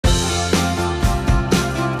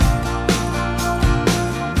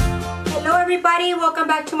everybody, welcome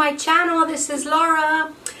back to my channel. This is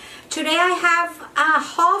Laura. Today I have a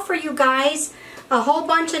haul for you guys, a whole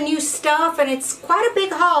bunch of new stuff, and it's quite a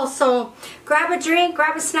big haul, so grab a drink,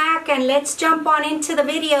 grab a snack, and let's jump on into the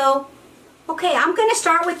video. Okay, I'm going to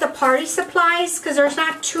start with the party supplies because there's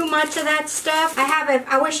not too much of that stuff.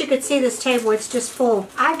 I wish you could see this table, it's just full.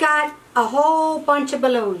 I got a whole bunch of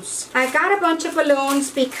balloons. I got a bunch of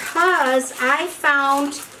balloons because I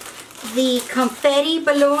found the confetti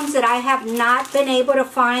balloons that I have not been able to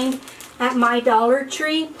find at my Dollar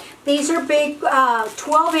Tree. These are big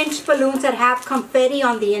 12-inch balloons that have confetti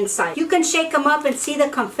on the inside. You can shake them up and see the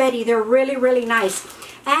confetti. They're really, really nice.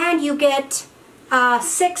 And you get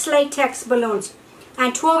 6 latex balloons.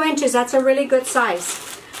 And 12 inches, that's a really good size.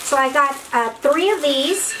 So I got 3 of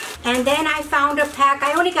these. And then I found a pack.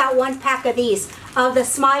 I only got 1 pack of these. Of the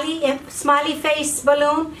smiley face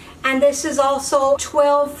balloon. And this is also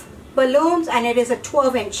 12 balloons, and it is a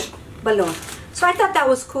 12-inch balloon. So I thought that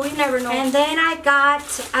was cool, you never know. And then I got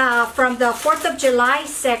from the 4th of July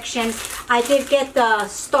section, I did get the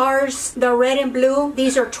stars, the red and blue.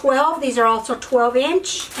 These are 12, these are also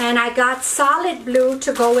 12-inch. And I got solid blue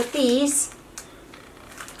to go with these.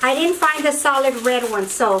 I didn't find the solid red one,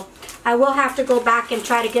 so I will have to go back and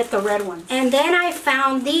try to get the red ones. And then I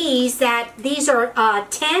found these are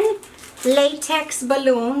 10 latex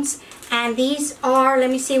balloons. And these are, let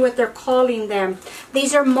me see what they're calling them.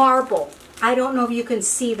 These are marble. I don't know if you can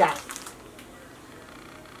see that.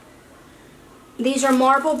 These are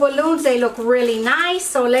marble balloons. They look really nice.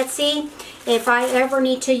 So let's see if I ever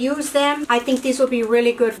need to use them. I think these will be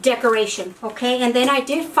really good decoration. Okay, and then I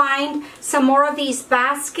did find some more of these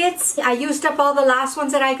baskets. I used up all the last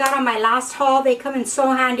ones that I got on my last haul. They come in so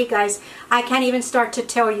handy, guys. I can't even start to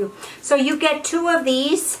tell you. So you get 2 of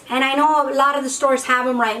these, and I know a lot of the stores have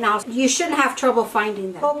them right now. You shouldn't have trouble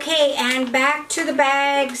finding them. Okay, and back to the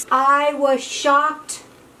bags. I was shocked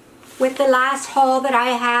with the last haul that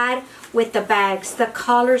I had with the bags, the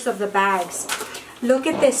colors of the bags. Look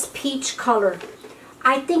at this peach color.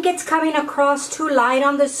 I think it's coming across too light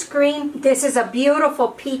on the screen. This is a beautiful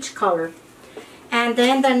peach color. And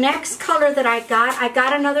then the next color that I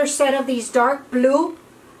got another set of these dark blue,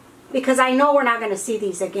 because I know we're not going to see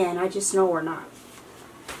these again. I just know we're not.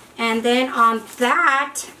 And then on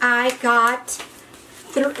that, I got,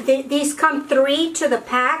 these come 3 to the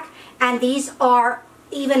pack, and these are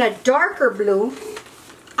even a darker blue,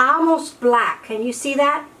 almost black. Can you see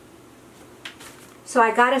that? So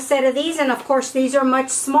I got a set of these, and of course these are much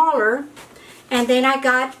smaller. And then I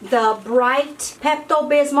got the bright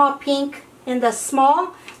Pepto-Bismol pink in the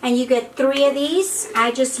small, and you get 3 of these.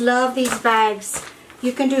 I just love these bags.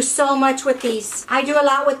 You can do so much with these. I do a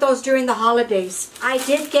lot with those during the holidays. I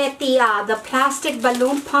did get the plastic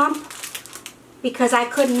balloon pump because I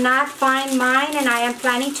could not find mine, and I am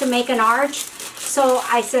planning to make an arch. So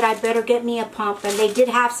I said I better get me a pump, and they did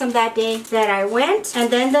have some that day that I went. And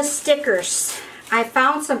then the stickers. I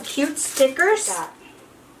found some cute stickers.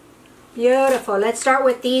 Beautiful. Let's start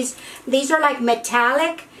with these. These are like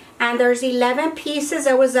metallic, and there's 11 pieces.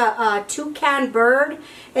 There was a toucan bird.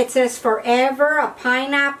 It says forever, a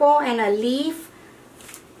pineapple, and a leaf.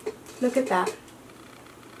 Look at that.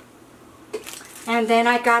 And then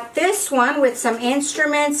I got this one with some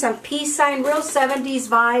instruments, some peace sign, real 70s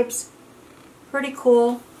vibes. Pretty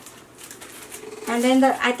cool. And then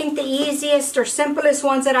I think the easiest or simplest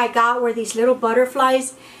ones that I got were these little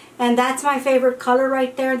butterflies. And that's my favorite color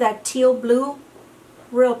right there, that teal blue.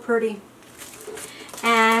 Real pretty.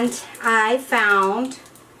 And I found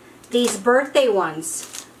these birthday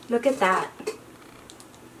ones. Look at that.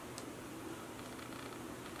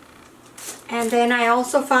 And then I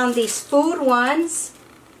also found these food ones.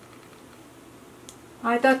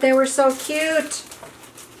 I thought they were so cute.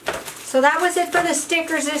 So that was it for the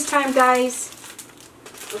stickers this time, guys.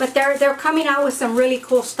 But they're coming out with some really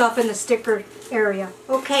cool stuff in the sticker area.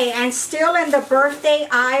 Okay, and still in the birthday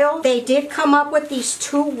aisle, they did come up with these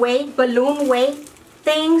 2 balloon weight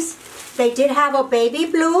things. They did have a baby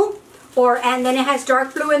blue, and then it has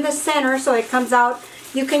dark blue in the center, so it comes out.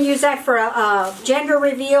 You can use that for a gender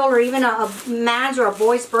reveal or even a man's or a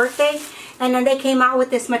boy's birthday. And then they came out with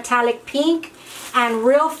this metallic pink and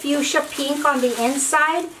real fuchsia pink on the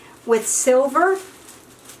inside with silver.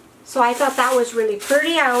 So I thought that was really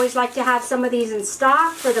pretty. I always like to have some of these in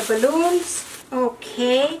stock for the balloons.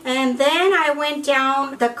 Okay, and then I went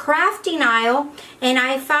down the crafting aisle and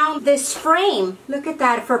I found this frame. Look at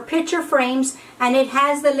that, for picture frames, and it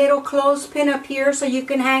has the little clothespin up here so you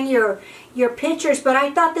can hang your pictures. But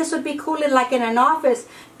I thought this would be cool like in an office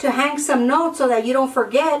to hang some notes so that you don't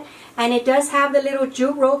forget. And it does have the little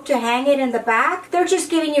jute rope to hang it in the back. They're just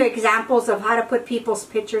giving you examples of how to put people's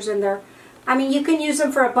pictures in there. I mean, you can use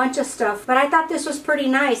them for a bunch of stuff, but I thought this was pretty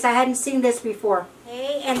nice. I hadn't seen this before.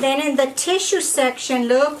 Okay, and then in the tissue section,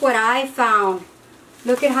 look what I found.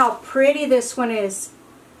 Look at how pretty this one is.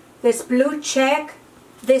 This blue check.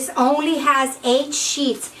 This only has 8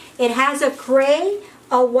 sheets. It has a gray,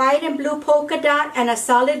 a white and blue polka dot, and a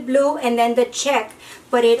solid blue, and then the check.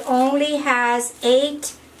 But it only has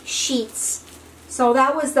 8 sheets. So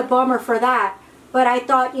that was the bummer for that. But I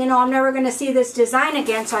thought, you know, I'm never going to see this design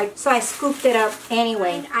again, so I scooped it up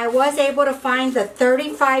anyway. I was able to find the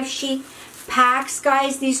 35 sheet packs,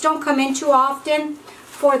 guys. These don't come in too often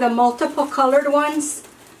for the multiple colored ones.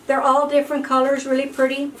 They're all different colors, really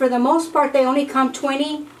pretty. For the most part, they only come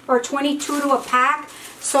 20 or 22 to a pack.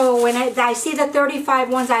 So when I see the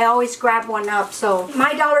 35 ones, I always grab one up. So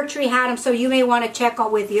my Dollar Tree had them, so you may want to check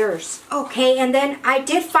out with yours. Okay, and then I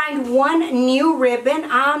did find one new ribbon.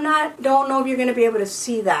 Don't know if you're going to be able to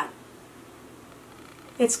see that.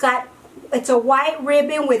 It's a white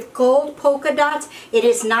ribbon with gold polka dots. It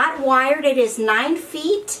is not wired. It is 9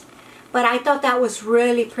 feet. But I thought that was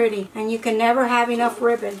really pretty. And you can never have enough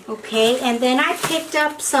ribbon. Okay, and then I picked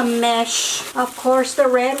up some mesh. Of course, the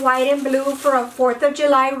red, white, and blue for a 4th of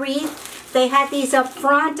July wreath. They had these up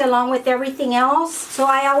front along with everything else. So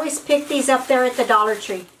I always pick these up there at the Dollar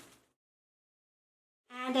Tree.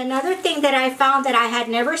 And another thing that I found that I had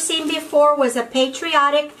never seen before was a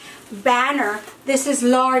patriotic banner. This is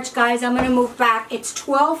large, guys. I'm going to move back. It's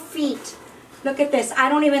 12 feet. Look at this. I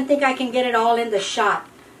don't even think I can get it all in the shot.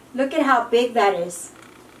 Look at how big that is.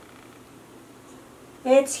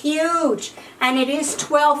 It's huge. And it is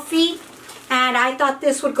 12 feet. And I thought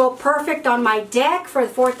this would go perfect on my deck for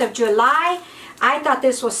the 4th of July. I thought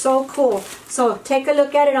this was so cool. So take a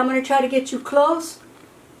look at it. I'm going to try to get you close.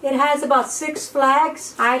 It has about 6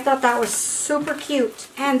 flags. I thought that was super cute.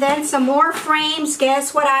 And then some more frames.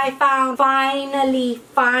 Guess what I found? Finally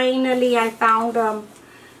I found them.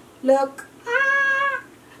 Look.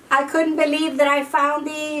 I couldn't believe that I found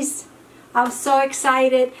these. I'm so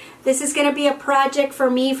excited. This is going to be a project for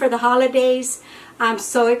me for the holidays. I'm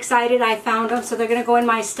so excited I found them. So they're going to go in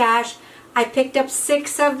my stash. I picked up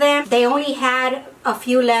 6 of them. They only had a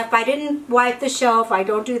few left. I didn't wipe the shelf. I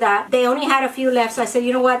don't do that. They only had a few left. So I said,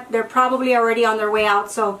 you know what? They're probably already on their way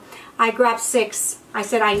out. So I grabbed 6. I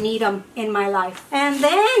said I need them in my life. And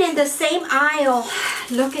then in the same aisle,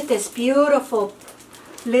 look at this beautiful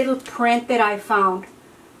little print that I found.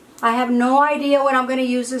 I have no idea what I'm going to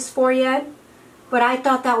use this for yet, but I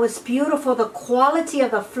thought that was beautiful. The quality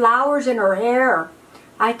of the flowers in her hair,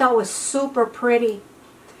 I thought was super pretty.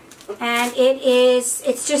 And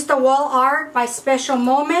it's just a wall art by Special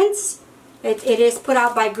Moments. It is put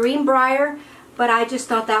out by Greenbrier, but I just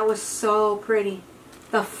thought that was so pretty.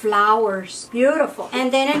 The flowers, beautiful.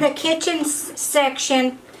 And then in the kitchen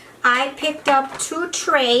section, I picked up 2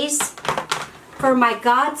 trays for my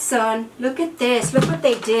godson. Look at this. Look what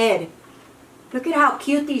they did. Look at how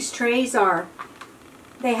cute these trays are.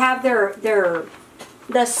 They have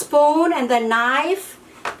the spoon and the knife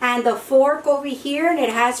and the fork over here, and it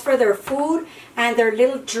has for their food and their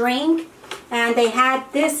little drink. And they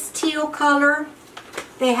had this teal color.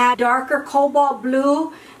 They had darker cobalt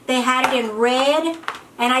blue. They had it in red.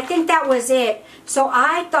 And I think that was it. So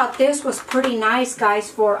I thought this was pretty nice, guys,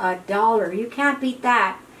 for $1. You can't beat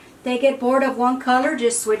that. They get bored of one color,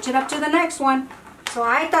 just switch it up to the next one. So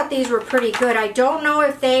I thought these were pretty good. I don't know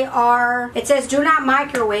if they are, it says do not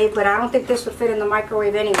microwave, but I don't think this would fit in the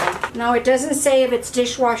microwave anyway. No, it doesn't say if it's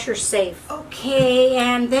dishwasher safe. Okay,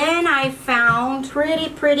 and then I found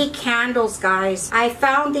pretty candles, guys. I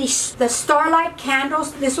found the Starlight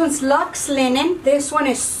candles. This one's Luxe Linen. This one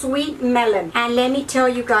is Sweet Melon. And let me tell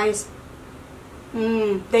you guys,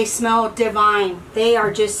 they smell divine. They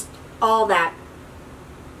are just all that.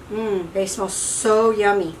 They smell so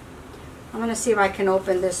yummy. I'm going to see if I can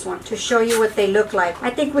open this one to show you what they look like. I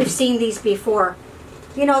think we've seen these before.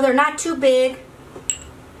 You know, they're not too big.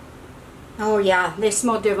 Oh yeah, they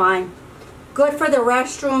smell divine. Good for the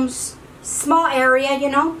restrooms. Small area, you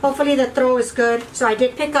know. Hopefully the throw is good. So I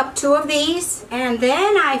did pick up 2 of these. And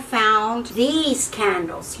then I found these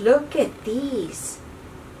candles. Look at these.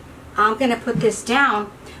 I'm going to put this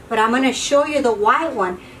down, but I'm going to show you the white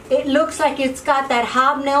one. It looks like it's got that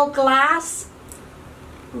hobnail glass.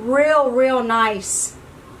 Real nice.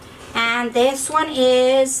 And this one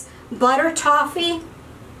is Butter Toffee.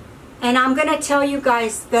 And I'm going to tell you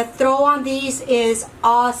guys, the throw on these is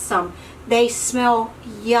awesome. They smell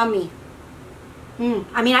yummy.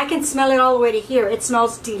 I mean, I can smell it all the way to here. It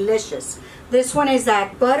smells delicious. This one is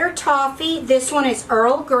that Butter Toffee. This one is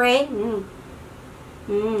Earl Grey.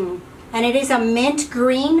 And it is a mint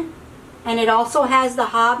green. And it also has the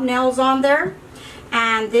hobnails on there.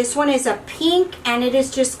 And this one is a pink, and it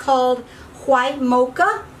is just called white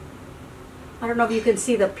mocha. I don't know if you can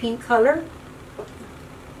see the pink color.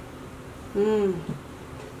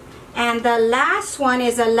 And the last one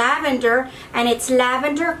is a lavender, and it's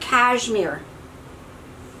lavender cashmere.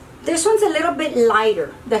 This one's a little bit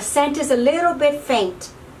lighter. The scent is a little bit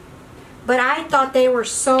faint. But I thought they were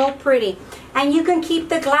so pretty. And you can keep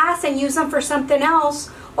the glass and use them for something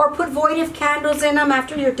else, or put votive candles in them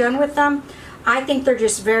after you're done with them. I think they're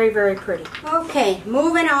just very, very pretty. Okay,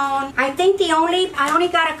 moving on. I think I only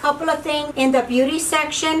got a couple of things in the beauty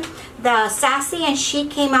section. The Sassy and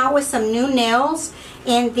Chic came out with some new nails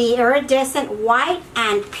in the iridescent white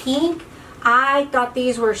and pink. I thought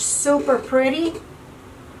these were super pretty.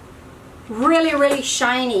 Really, really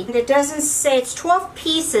shiny. It doesn't say, it's 12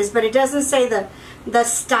 pieces, but it doesn't say the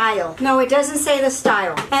style. No, it doesn't say the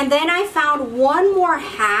style. And then I found one more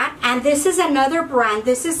hat, and this is another brand.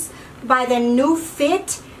 This is by the New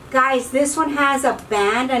Fit. Guys, this one has a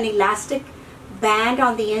band, an elastic band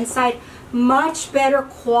on the inside. Much better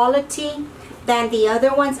quality than the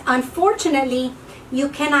other ones. Unfortunately, you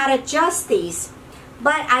cannot adjust these.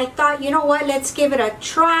 But I thought, you know what, let's give it a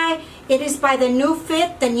try. It is by the New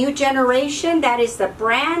Fit, the new generation. That is the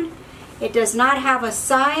brand. It does not have a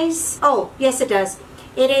size. Oh, yes it does.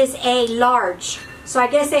 It is a large. So I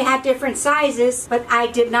guess they had different sizes, but I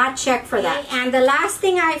did not check for that. And the last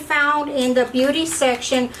thing I found in the beauty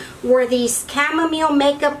section were these chamomile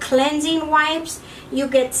makeup cleansing wipes. You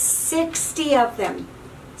get 60 of them.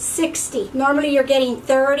 60. Normally you're getting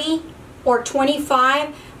 30 or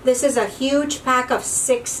 25. This is a huge pack of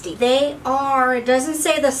 60. They are, it doesn't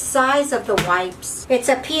say the size of the wipes. It's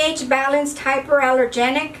a pH balanced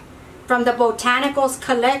hyperallergenic from the Botanicals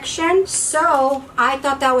collection. So I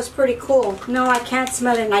thought that was pretty cool. No, I can't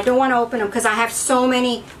smell it, and I don't want to open them because I have so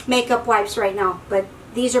many makeup wipes right now. But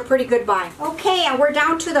these are pretty good buy. Okay, and we're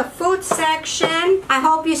down to the food section. I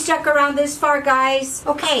hope you stuck around this far, guys.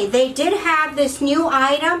 Okay, they did have this new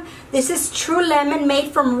item. This is True Lemon,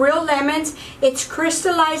 made from real lemons. It's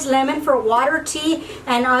crystallized lemon for water tea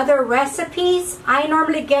and other recipes. I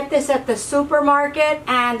normally get this at the supermarket,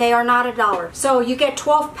 and they are not $1. So you get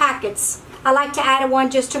 12 packets. I like to add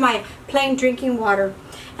one just to my plain drinking water.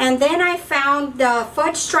 And then I found the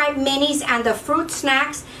fudge stripe minis and the fruit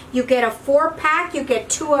snacks. You get a 4-pack. You get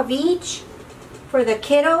 2 of each for the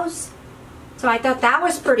kiddos. So I thought that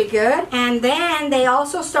was pretty good. And then they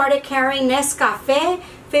also started carrying Nescafe,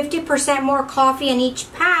 50% more coffee in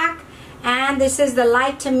each pack. And this is the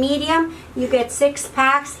light to medium. You get 6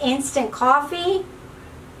 packs instant coffee.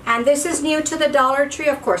 And this is new to the Dollar Tree.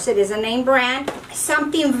 Of course, it is a name brand.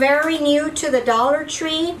 Something very new to the Dollar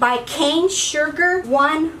Tree by Cane Sugar.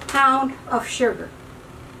 1 pound of sugar.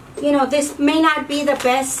 You know, this may not be the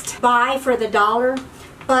best buy for the dollar,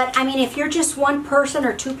 but I mean, if you're just one person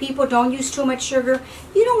or 2 people, don't use too much sugar.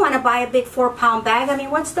 You don't want to buy a big 4-pound bag. I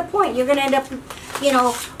mean, what's the point? You're going to end up, you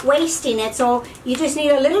know, wasting it. So you just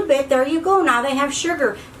need a little bit. There you go. Now they have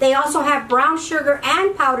sugar. They also have brown sugar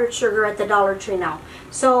and powdered sugar at the Dollar Tree now.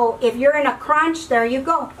 So if you're in a crunch, there you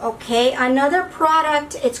go. Okay, another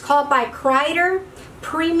product. It's called by Kreider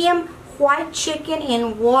Premium White Chicken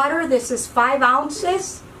in Water. This is 5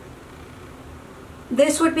 ounces.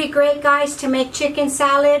 This would be great, guys, to make chicken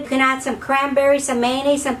salad. You can add some cranberries, some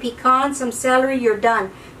mayonnaise, some pecans, some celery. You're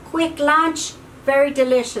done. Quick lunch, very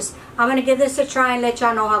delicious. I'm going to give this a try and let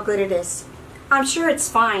y'all know how good it is. I'm sure it's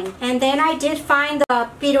fine. And then I did find the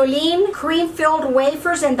Pirulin cream-filled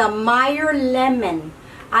wafers and the Meyer lemon.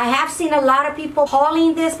 I have seen a lot of people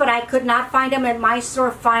hauling this, but I could not find them at my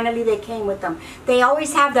store. Finally, they came with them. They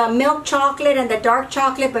always have the milk chocolate and the dark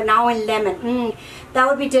chocolate, but now in lemon. That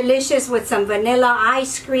would be delicious with some vanilla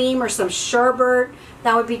ice cream or some sherbet.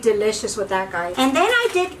 That would be delicious with that, guys. And then I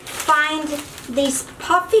did find these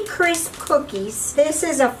Puffy Crisp cookies. This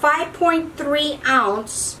is a 5.3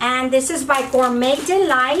 ounce, and this is by Gourmet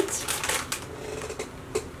Delight.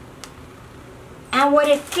 And what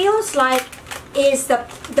it feels like is the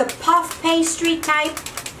puff pastry type.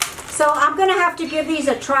 So I'm gonna have to give these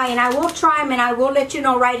a try, and I will try them, and I will let you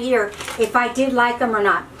know right here if I did like them or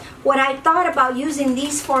not. What I thought about using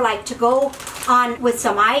these for, like, to go on with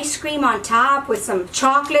some ice cream on top, with some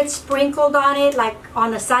chocolate sprinkled on it, like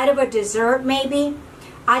on the side of a dessert maybe.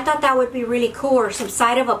 I thought that would be really cool, or some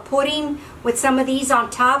side of a pudding with some of these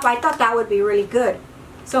on top. I thought that would be really good.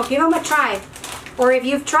 So give them a try. Or if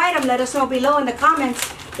you've tried them, let us know below in the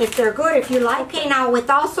comments if they're good, if you like. Okay, now with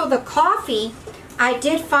also the coffee, I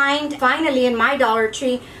did find finally in my Dollar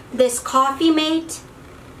Tree this Coffee Mate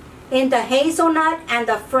in the hazelnut and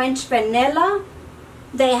the French vanilla.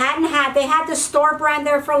 They had the store brand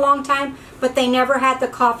there for a long time, but they never had the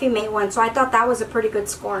Coffee Mate one, so I thought that was a pretty good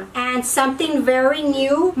score. And something very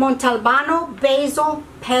new, Montalbano Basil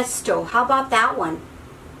Pesto. How about that one?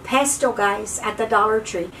 Pesto, guys, at the Dollar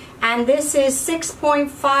Tree. And this is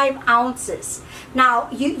 6.5 ounces. Now,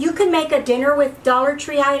 you can make a dinner with Dollar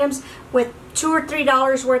Tree items with $2 or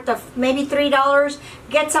 $3 worth of, maybe $3.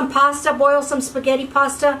 Get some pasta, boil some spaghetti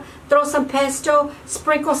pasta, throw some pesto,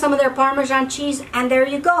 sprinkle some of their Parmesan cheese, and there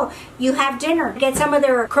you go. You have dinner. Get some of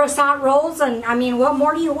their croissant rolls, and I mean, what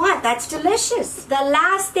more do you want? That's delicious. The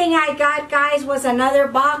last thing I got, guys, was another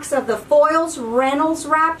box of the Foils Reynolds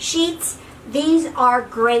Wrap sheets. These are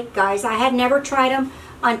great, guys. I had never tried them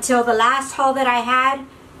until the last haul that I had.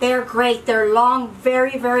 They're great. They're long,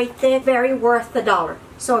 very, very thick, very worth the $1.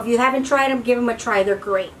 So if you haven't tried them, give them a try. They're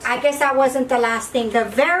great. I guess that wasn't the last thing. The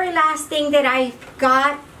very last thing that I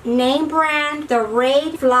got, name brand, the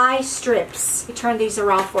Raid Fly Strips. Let me turn these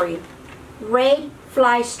around for you. Raid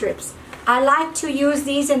Fly Strips. I like to use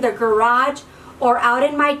these in the garage or out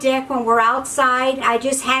in my deck when we're outside. I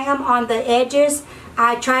just hang them on the edges.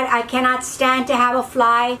 I cannot stand to have a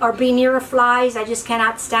fly or be near flies. I just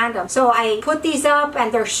cannot stand them. So I put these up,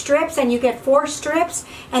 and they're strips, and you get 4 strips,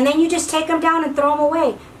 and then you just take them down and throw them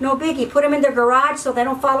away. No biggie. Put them in the garage so they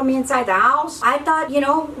don't follow me inside the house. I thought, you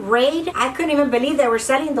know, Raid, I couldn't even believe they were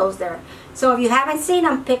selling those there. So if you haven't seen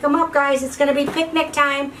them, pick them up, guys. It's going to be picnic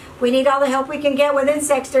time. We need all the help we can get with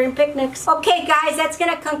insects during picnics. Okay, guys, that's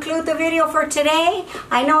going to conclude the video for today.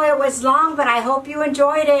 I know it was long, but I hope you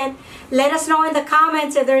enjoyed it. Let us know in the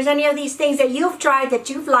comments if there's any of these things that you've tried that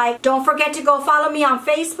you've liked. Don't forget to go follow me on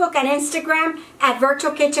Facebook and Instagram at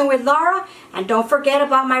Virtual Kitchen with Laura. And don't forget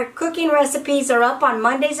about my cooking recipes are up on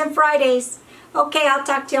Mondays and Fridays. Okay, I'll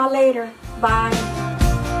talk to y'all later. Bye.